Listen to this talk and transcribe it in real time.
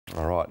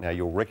Now,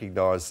 you'll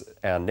recognise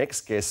our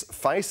next guest's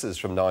faces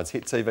from Nine's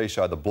hit TV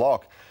show The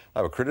Block.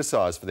 They were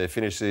criticised for their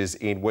finishes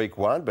in week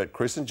 1, but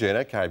Chris and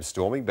Jenna came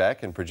storming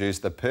back and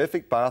produced the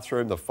perfect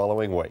bathroom the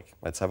following week.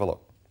 Let's have a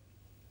look.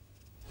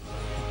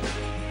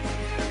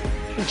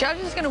 The judge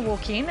is going to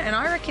walk in and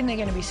I reckon they're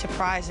going to be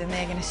surprised and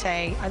they're going to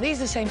say, are these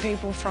the same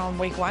people from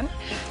week 1?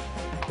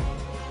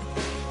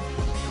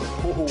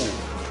 Ooh.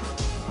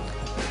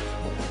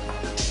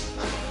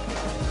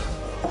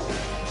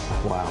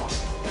 Wow.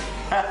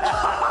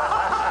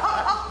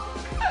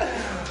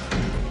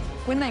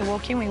 When they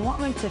walk in, we want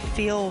them to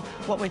feel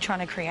what we're trying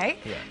to create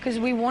because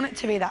we want it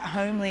to be that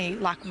homely,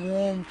 like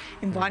warm,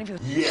 inviting feel.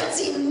 Yeah.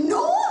 It's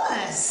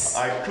enormous!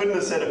 I couldn't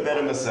have said it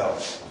better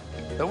myself.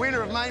 The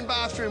winner of Main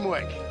Bathroom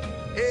Week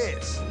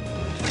is... There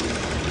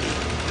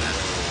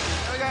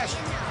we go.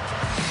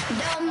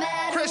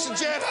 Chris and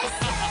Jenna.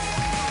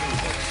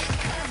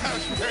 That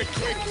was very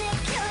quick.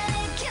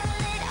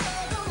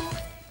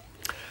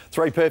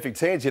 3 perfect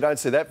 10s. You don't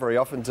see that very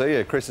often, do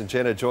you? Chris and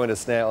Jenna join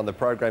us now on the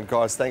program.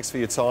 Guys, thanks for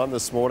your time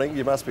this morning.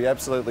 You must be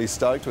absolutely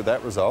stoked with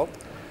that result.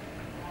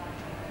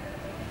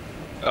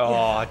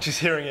 Oh, just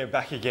hearing it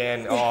back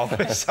again. Oh,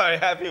 we're so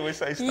happy, we're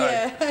so stoked.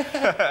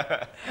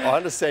 Yeah. I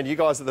understand you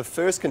guys are the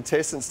first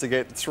contestants to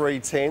get 3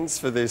 10s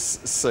for this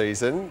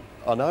season.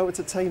 I know it's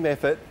a team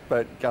effort,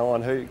 but go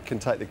on, who can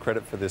take the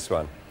credit for this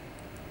one?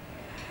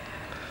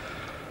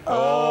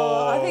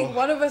 Oh, I think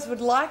one of us would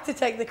like to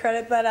take the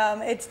credit, but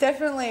it's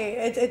definitely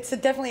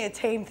a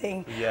team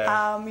thing.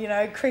 Yeah. You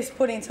know, Chris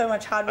put in so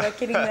much hard work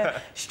getting the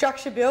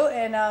structure built,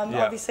 and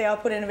obviously I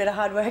put in a bit of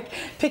hard work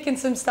picking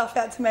some stuff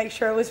out to make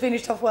sure it was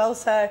finished off well.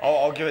 So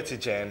I'll give it to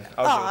Jen.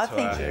 I'll give it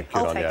to her. thank you. Good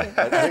I'll on take you. it.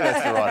 I think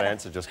that's the right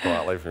answer, just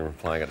quietly, from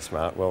playing it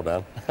smart. Well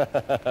done.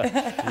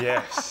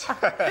 Yes.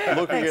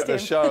 Looking Thanks, at the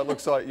Tim. show, it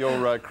looks like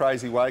your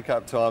crazy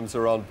wake-up times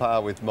are on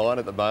par with mine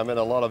at the moment.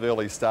 A lot of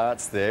early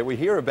starts there. We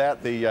hear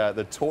about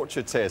the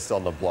torture test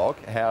on the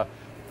block, how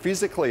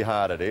physically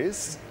hard it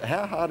is.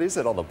 How hard is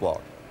it on the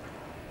block?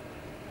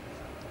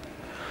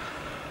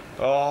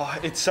 Oh,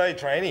 it's so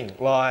draining.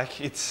 Like,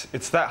 it's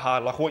that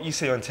hard. Like, what you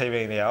see on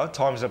TV now,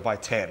 times it by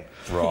 10.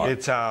 Right.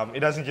 It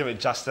doesn't give it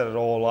justice at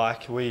all.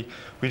 Like, we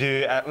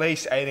do at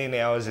least 18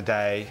 hours a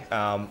day.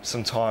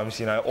 Sometimes,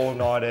 you know,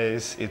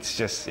 all-nighters. It's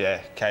just, yeah,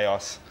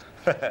 chaos.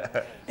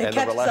 It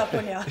catches up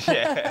on you.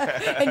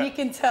 Yeah. And you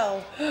can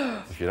tell.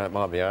 If you don't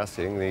mind me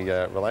asking,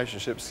 the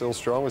relationship's still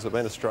strong? Has it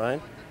been a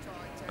strain?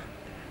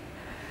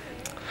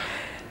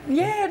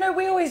 Yeah, no,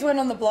 we always went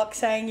on the block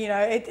saying, you know,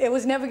 it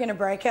was never going to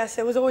break us.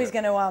 It was always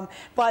going to,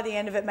 by the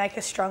end of it, make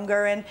us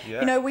stronger. And,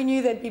 you know, we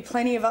knew there'd be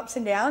plenty of ups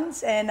and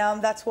downs, and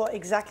that's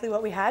exactly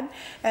what we had.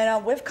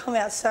 And we've come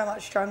out so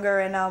much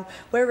stronger, and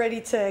we're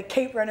ready to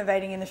keep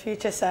renovating in the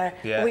future. So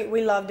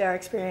we loved our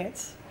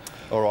experience.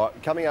 All right,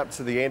 coming up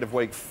to the end of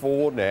week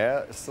 4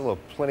 now, still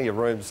plenty of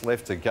rooms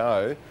left to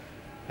go.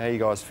 How are you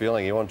guys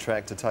feeling? Are you on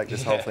track to take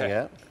this whole thing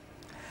out?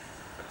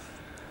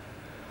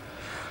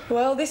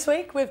 Well, this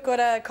week we've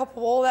got a copper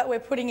wall that we're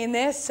putting in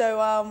there,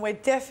 so we're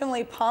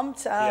definitely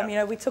pumped. You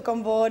know, we took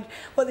on board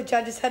what the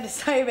judges had to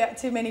say about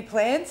too many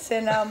plants,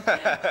 and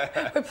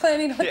we're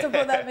planning not to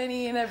put that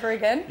many in ever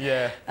again.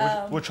 Yeah,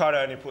 we'll try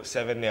to only put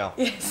 7 now.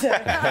 Yes,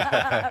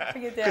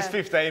 Because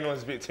 15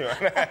 was a bit too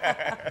much.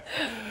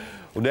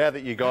 Well, now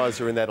that you guys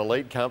are in that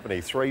elite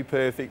company, 3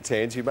 perfect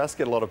 10s, you must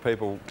get a lot of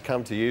people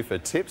come to you for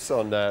tips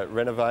on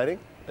renovating.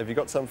 Have you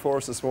got some for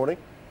us this morning?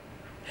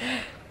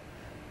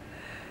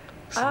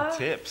 Some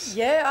tips.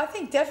 Yeah, I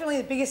think definitely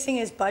the biggest thing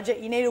is budget.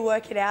 You need to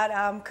work it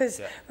out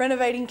because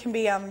renovating can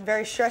be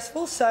very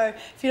stressful. So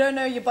if you don't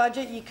know your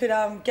budget, you could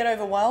get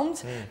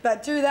overwhelmed.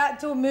 But do that,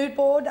 do a mood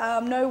board,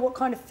 know what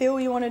kind of feel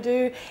you want to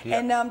do,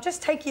 and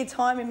just take your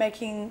time in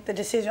making the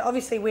decision.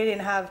 Obviously, we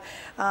didn't have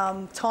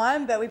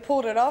time, but we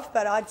pulled it off.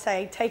 But I'd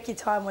say take your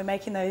time when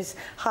making those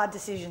hard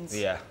decisions.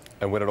 Yeah.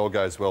 And when it all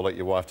goes well, let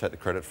your wife take the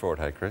credit for it,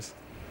 hey, Chris?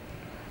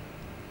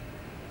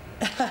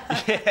 Deep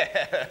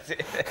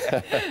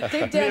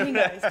down he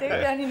knows, deep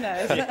down he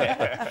knows.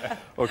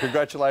 Well,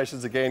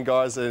 congratulations again,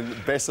 guys,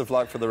 and best of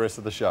luck for the rest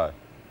of the show.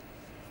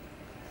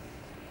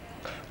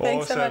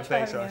 Thanks so Awesome. much for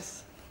Thanks, having guys.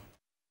 us.